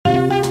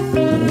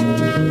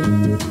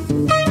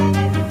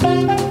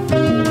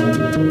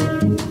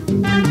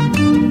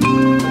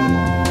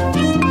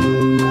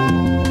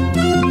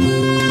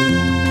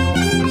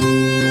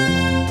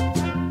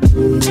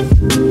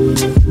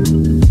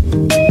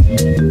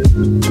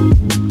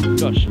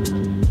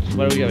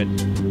are we going?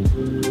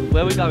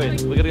 Where are we going?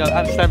 We're going to go to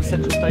Amsterdam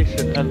Central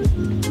Station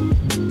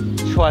and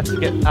try to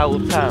get out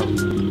of town.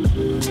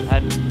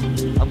 And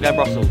I'm going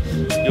Brussels.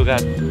 You're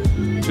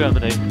going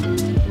Germany.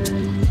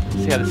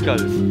 See how this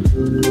goes.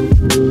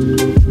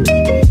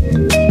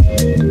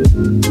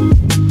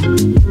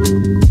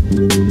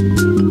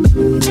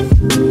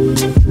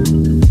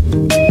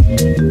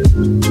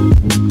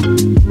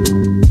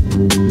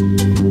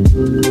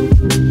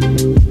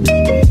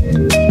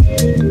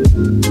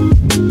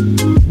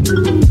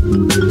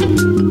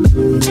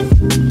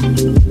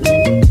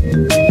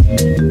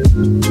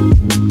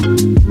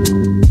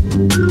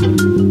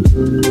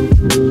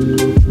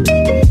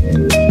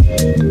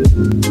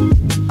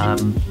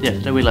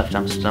 We left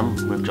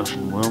Amsterdam with Josh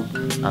and Will,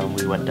 and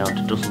we went down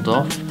to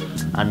Dusseldorf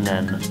and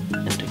then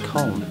into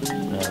Cologne.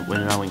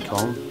 We're now in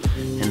Cologne,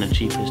 in the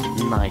cheapest,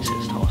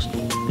 nicest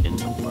hostel in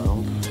the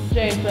world.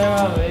 James, where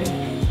are we?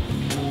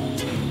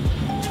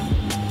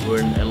 We're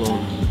in a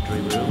laundry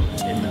room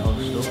in the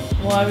hostel.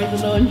 Why are we in the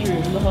laundry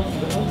room in the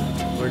hospital?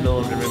 We're in a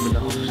laundry room in the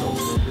hostel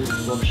to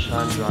wash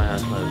and dry our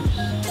clothes.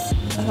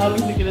 And how long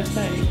is it going to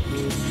take?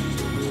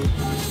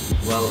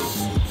 Well,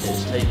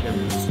 it's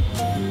taken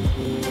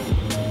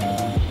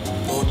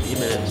 40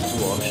 minutes to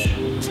wash,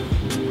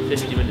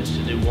 50 minutes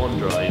to do one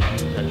dry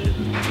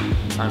session,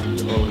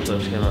 and all the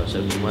clothes came out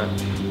soaking wet.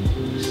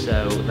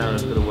 So now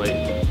I've got to wait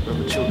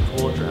another 2 and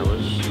 4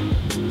 hours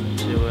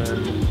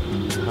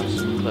to have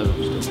some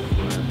clothes to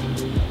wear.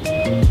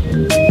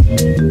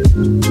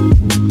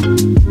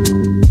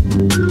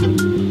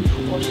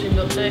 Washing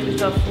update, we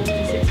have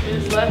 46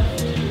 minutes left.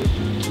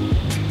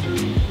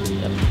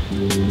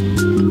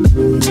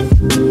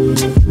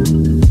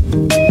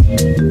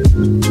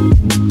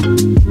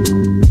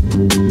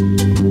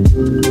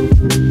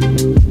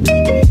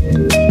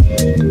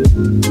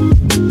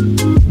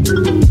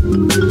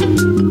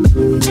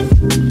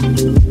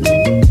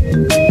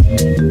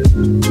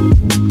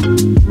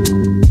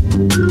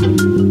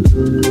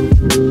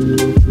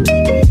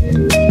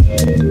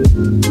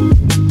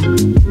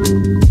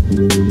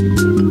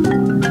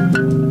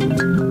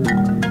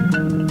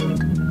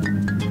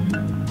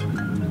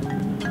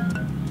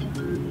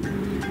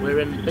 We're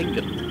in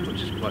Bingham,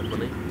 which is quite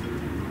funny.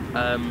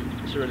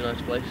 It's a really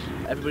nice place.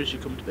 Everybody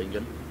should come to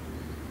Bingham,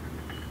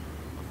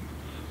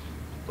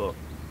 but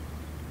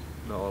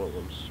not all at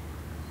once.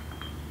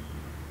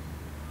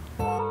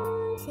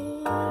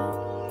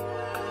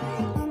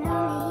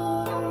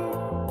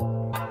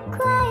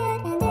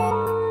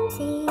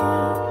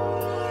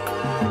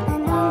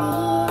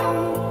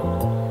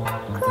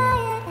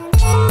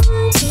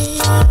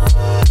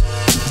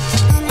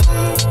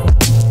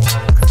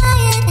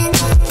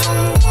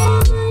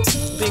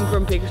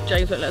 Because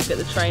James won't let us get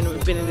the train, and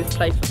we've been in this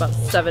place for about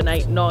 7,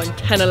 8, 9,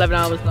 10, 11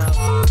 hours now.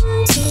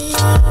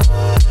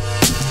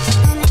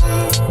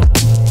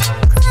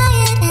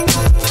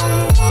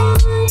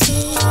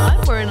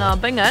 Right, we're in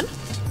Bingham.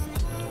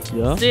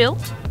 Yeah. Still.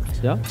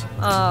 Yeah.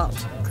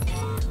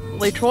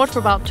 We tried for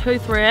about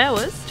 2-3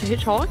 hours to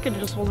hitchhike and it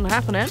just wasn't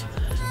happening.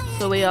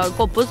 So we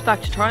got buzzed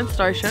back to train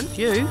station.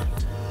 You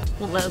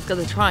won't let us go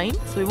to the train,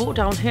 so we walked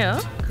down here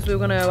because we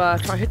were going to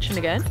try hitching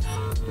again.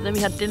 But then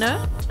we had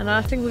dinner, and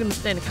I think we're going to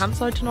stay in a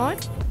campsite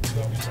tonight.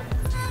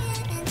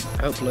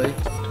 Hopefully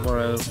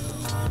tomorrow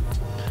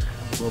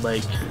we'll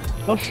make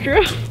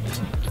Austria.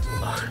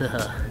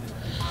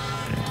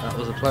 That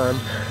was the plan.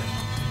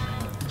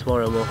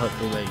 Tomorrow we'll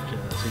hopefully make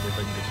single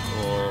Bingham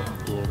or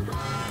Ulm,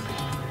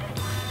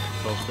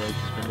 Salzburg,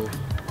 Spindle,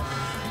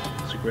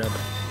 Zagreb,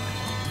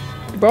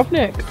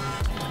 Dubrovnik.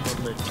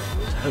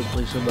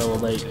 Hopefully somewhere we'll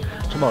make,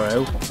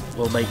 tomorrow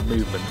we'll make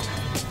movement.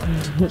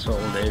 That's what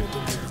we'll do.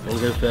 We'll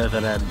go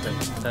further than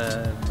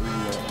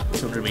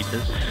 200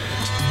 metres.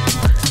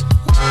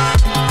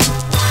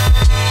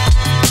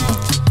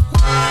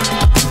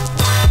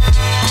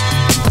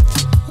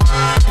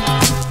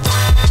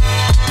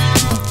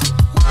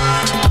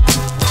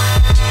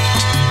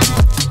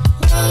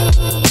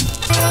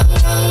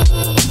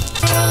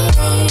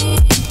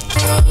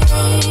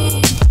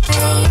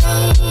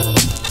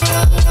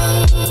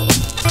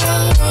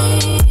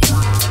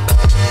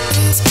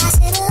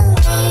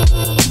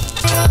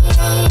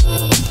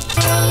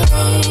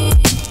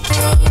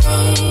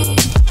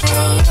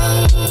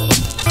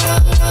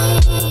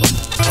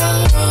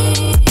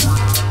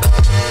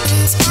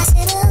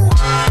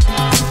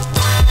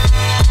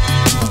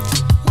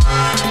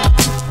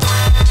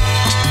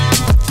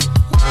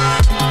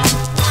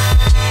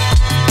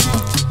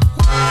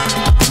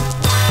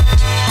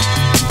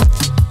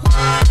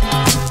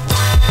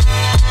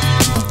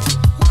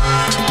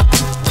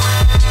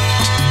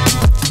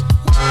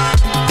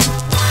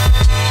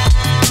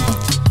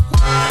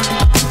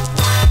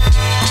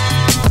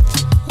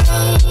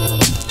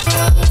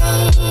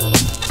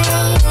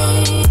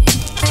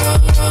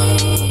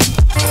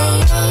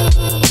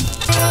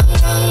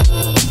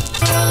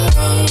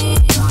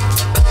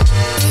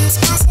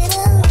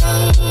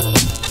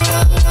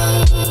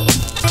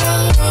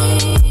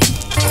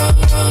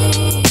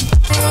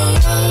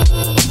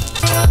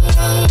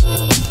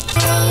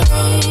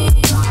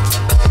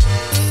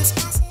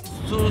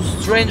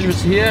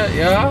 strangers here,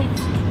 yeah,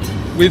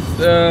 with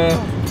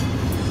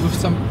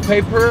some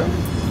paper,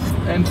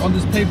 and on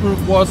this paper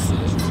was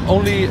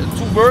only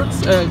 2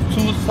 words,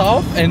 to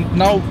south, and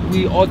now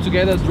we all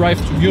together drive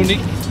to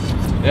Munich.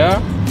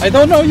 Yeah, I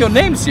don't know your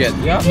names yet.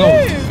 Yeah, no,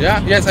 yeah,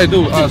 yes I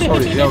do.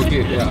 Sorry. Yeah,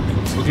 okay, yeah,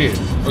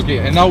 okay,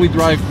 and now we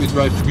drive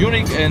to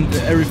Munich, and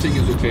everything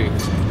is okay.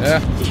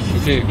 Yeah,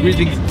 okay.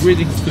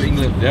 Greetings to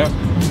England. Yeah,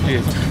 okay.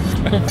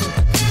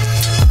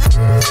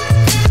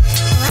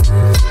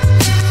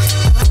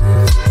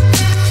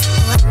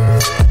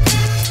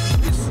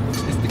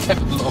 It's the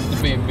capital of the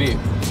BMW.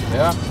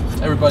 Yeah,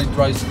 everybody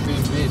drives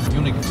BMW in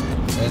Munich,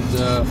 and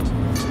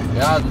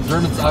yeah, the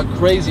Germans are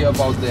crazy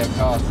about their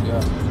cars.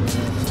 Yeah,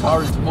 the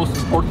car is the most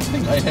important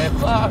thing I have.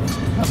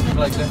 Something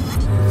like that.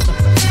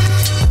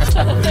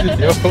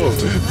 Yo,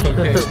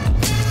 okay.